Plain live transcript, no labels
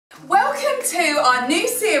to our new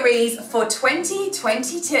series for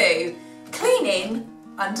 2022, Cleaning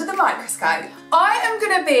Under the Microscope. I am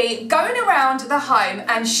going to be going around the home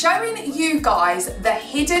and showing you guys the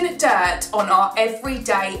hidden dirt on our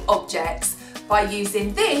everyday objects by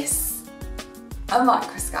using this, a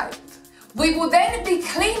microscope. We will then be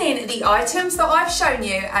cleaning the items that I've shown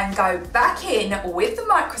you and go back in with the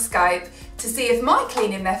microscope to see if my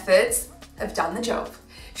cleaning methods have done the job.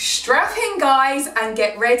 Strap in, guys, and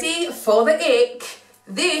get ready for the ick.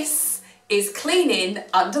 This is Cleaning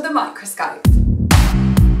Under the Microscope.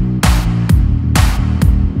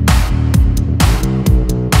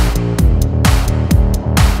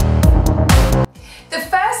 The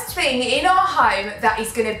first thing in our home that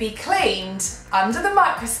is going to be cleaned under the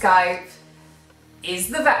microscope is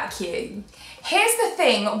the vacuum. Here's the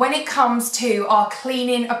thing when it comes to our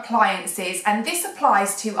cleaning appliances, and this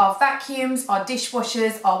applies to our vacuums, our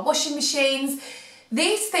dishwashers, our washing machines.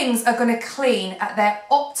 These things are going to clean at their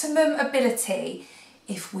optimum ability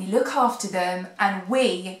if we look after them and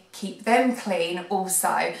we keep them clean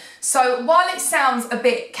also. So while it sounds a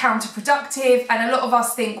bit counterproductive and a lot of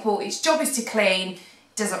us think, well, its job is to clean,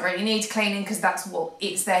 doesn't really need cleaning because that's what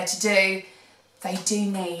it's there to do, they do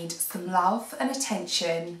need some love and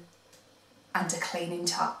attention and a cleaning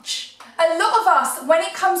touch. A lot of us, when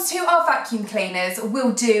it comes to our vacuum cleaners,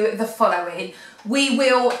 will do the following. We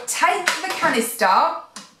will take the canister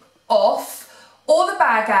off or the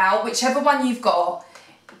bag out, whichever one you've got,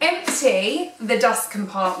 empty the dust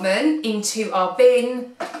compartment into our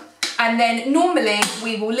bin, and then normally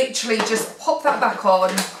we will literally just pop that back on,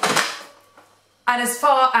 and as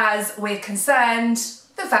far as we're concerned,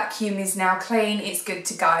 the vacuum is now clean, it's good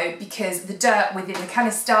to go because the dirt within the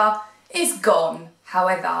canister is gone.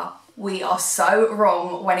 However, we are so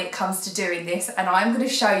wrong when it comes to doing this, and I'm going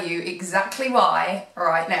to show you exactly why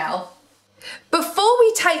right now. Before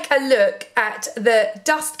we take a look at the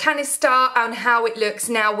dust canister and how it looks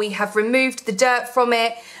now we have removed the dirt from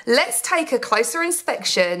it, let's take a closer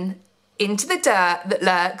inspection into the dirt that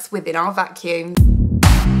lurks within our vacuum.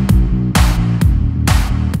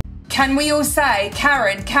 Can we all say,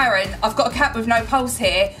 Karen, I've got a cat with no pulse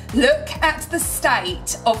here. Look at the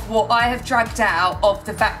state of what I have dragged out of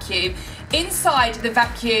the vacuum. Inside the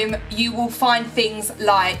vacuum, you will find things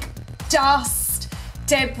like dust,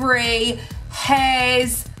 debris,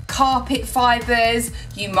 hairs, carpet fibres.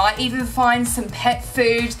 You might even find some pet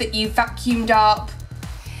food that you vacuumed up.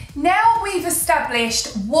 Now we've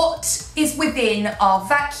established what is within our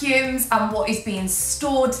vacuums and what is being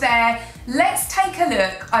stored there, let's take a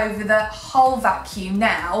look over the whole vacuum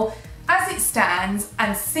now as it stands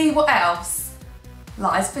and see what else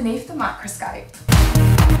lies beneath the microscope.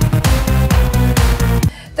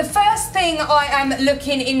 The first thing I am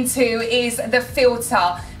looking into is the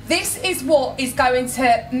filter. This is what is going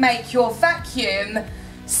to make your vacuum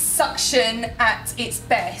suction at its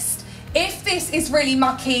best. If this is really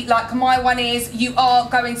mucky like my one is, you are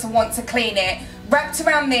going to want to clean it. Wrapped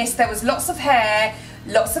around this, there was lots of hair,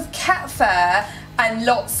 lots of cat fur, and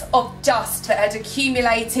lots of dust that had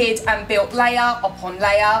accumulated and built layer upon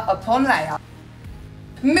layer upon layer.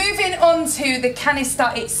 Moving on to the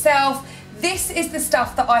canister itself, this is the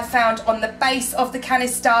stuff that I found on the base of the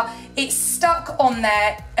canister. It's stuck on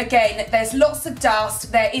there. Again, there's lots of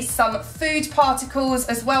dust. There is some food particles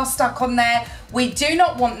as well stuck on there. We do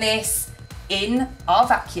not want this in our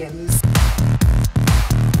vacuums.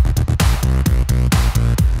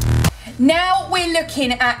 Now we're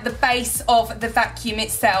looking at the base of the vacuum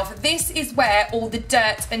itself. This is where all the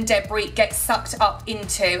dirt and debris gets sucked up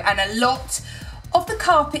into, and a lot of the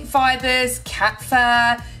carpet fibres, cat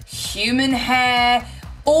fur, human hair,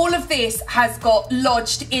 all of this has got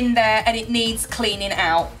lodged in there and it needs cleaning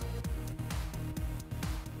out.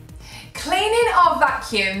 Cleaning our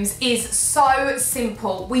vacuums is so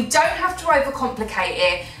simple. We don't have to overcomplicate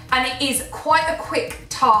it, and it is quite a quick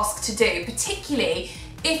task to do, particularly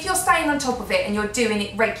if you're staying on top of it and you're doing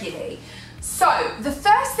it regularly. So the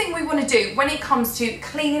first thing we want to do when it comes to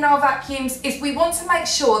cleaning our vacuums is we want to make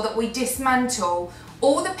sure that we dismantle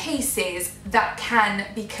all the pieces that can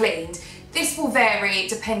be cleaned. This will vary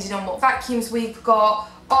depending on what vacuums we've got.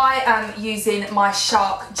 I am using my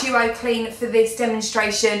Shark Duo Clean for this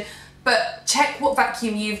demonstration, but check what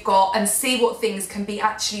vacuum you've got and see what things can be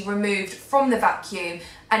actually removed from the vacuum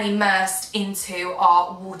and immersed into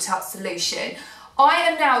our water solution. I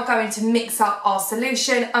am now going to mix up our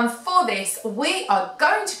solution, and for this we are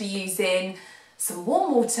going to be using some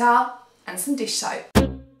warm water and some dish soap.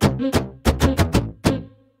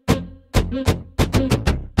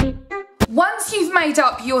 Once you've made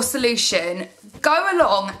up your solution, go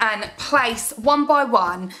along and place one by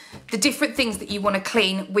one the different things that you want to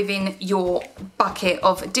clean within your bucket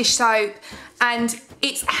of dish soap. And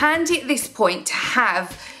it's handy at this point to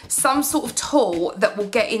have some sort of tool that will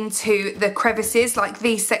get into the crevices, like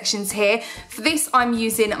these sections here. For this, I'm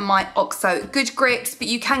using my OXO Good Grips, but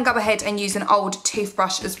you can go ahead and use an old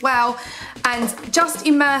toothbrush as well, and just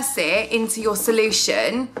immerse it into your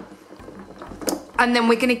solution, and then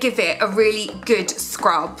we're going to give it a really good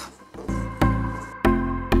scrub.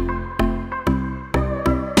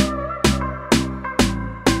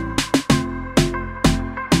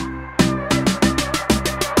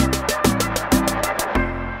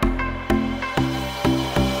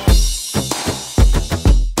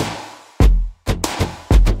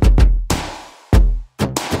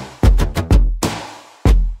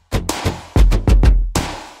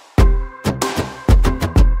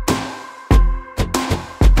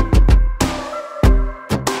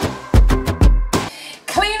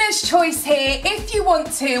 Choice here. If you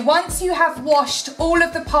want to, once you have washed all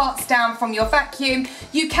of the parts down from your vacuum,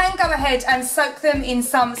 you can go ahead and soak them in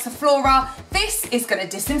some Sephora. This is going to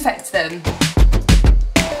disinfect them.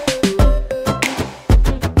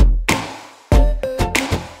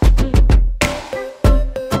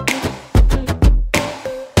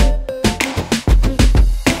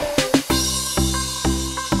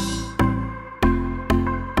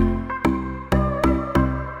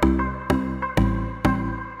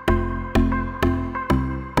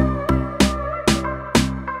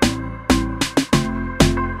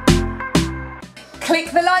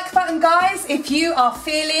 Click the like button, guys, if you are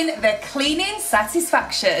feeling the cleaning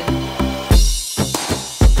satisfaction.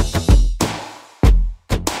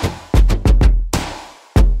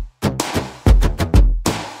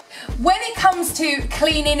 When it comes to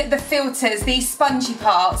cleaning the filters, these spongy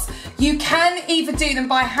parts, you can either do them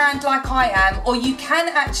by hand like I am, or you can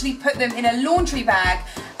actually put them in a laundry bag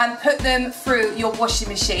and put them through your washing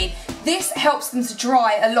machine. This helps them to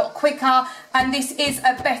dry a lot quicker, and this is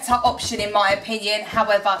a better option in my opinion.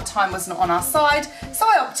 However, time was not on our side, so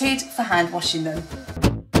I opted for hand washing them.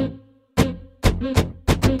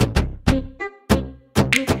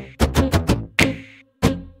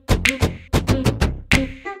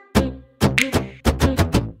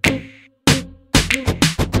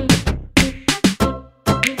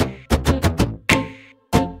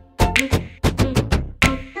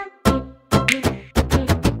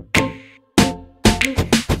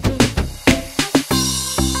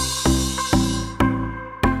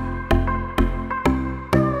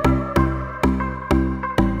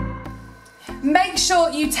 Make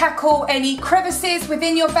sure you tackle any crevices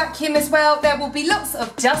within your vacuum as well. There will be lots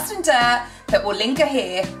of dust and dirt that will linger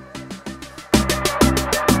here.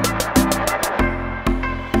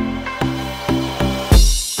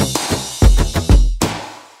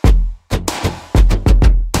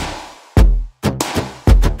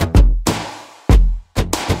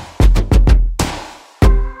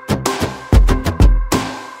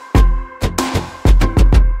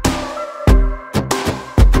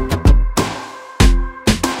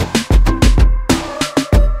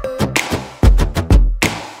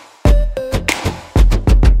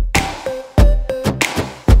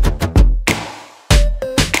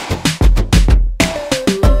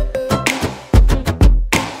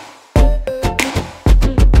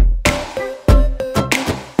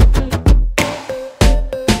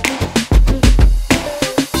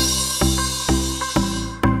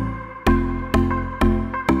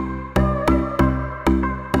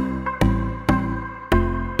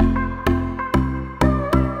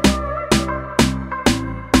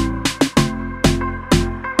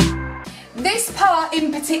 This part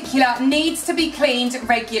in particular needs to be cleaned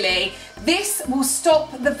regularly. This will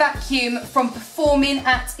stop the vacuum from performing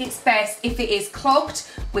at its best if it is clogged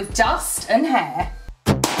with dust and hair.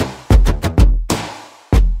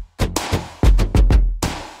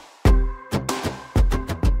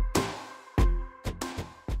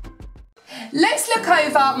 Let's look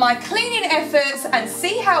over my cleaning efforts and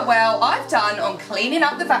see how well I've done on cleaning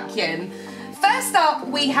up the vacuum. First up,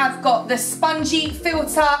 we have got the spongy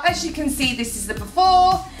filter. As you can see, this is the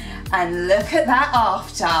before, and look at that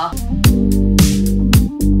after.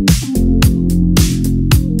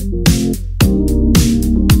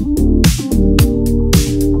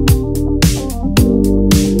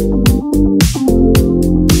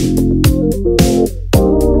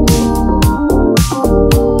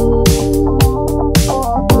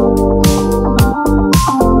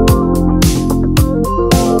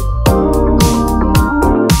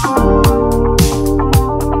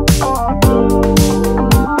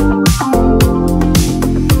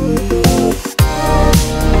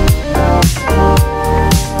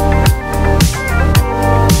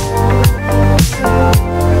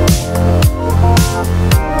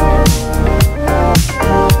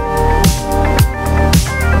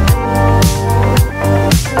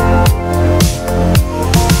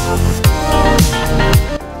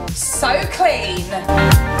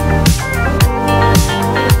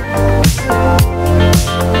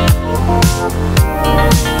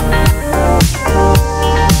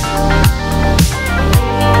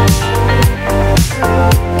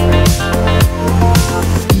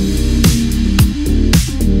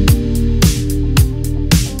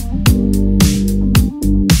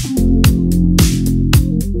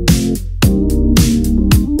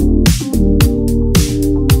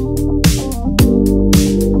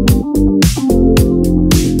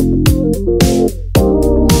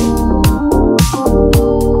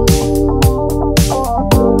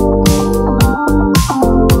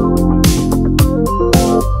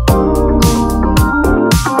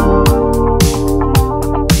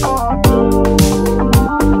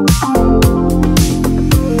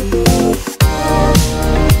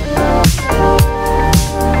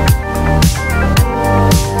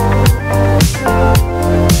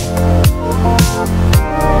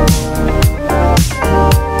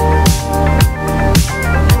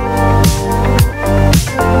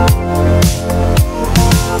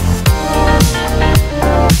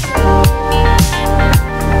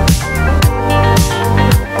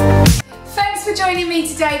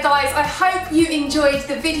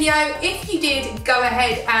 video. If you did, go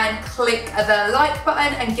ahead and click the like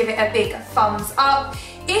button and give it a big thumbs up.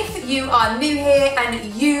 If you are new here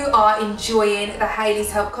and you are enjoying the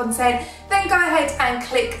Hayley's Help content, then go ahead and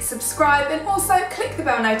click subscribe and also click the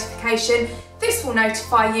bell notification. This will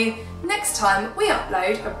notify you next time we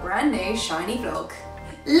upload a brand new shiny vlog.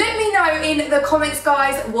 Let me know in the comments,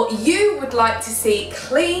 guys, what you would like to see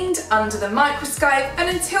cleaned under the microscope.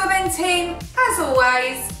 And until then, team, as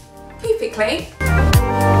always, keep it clean.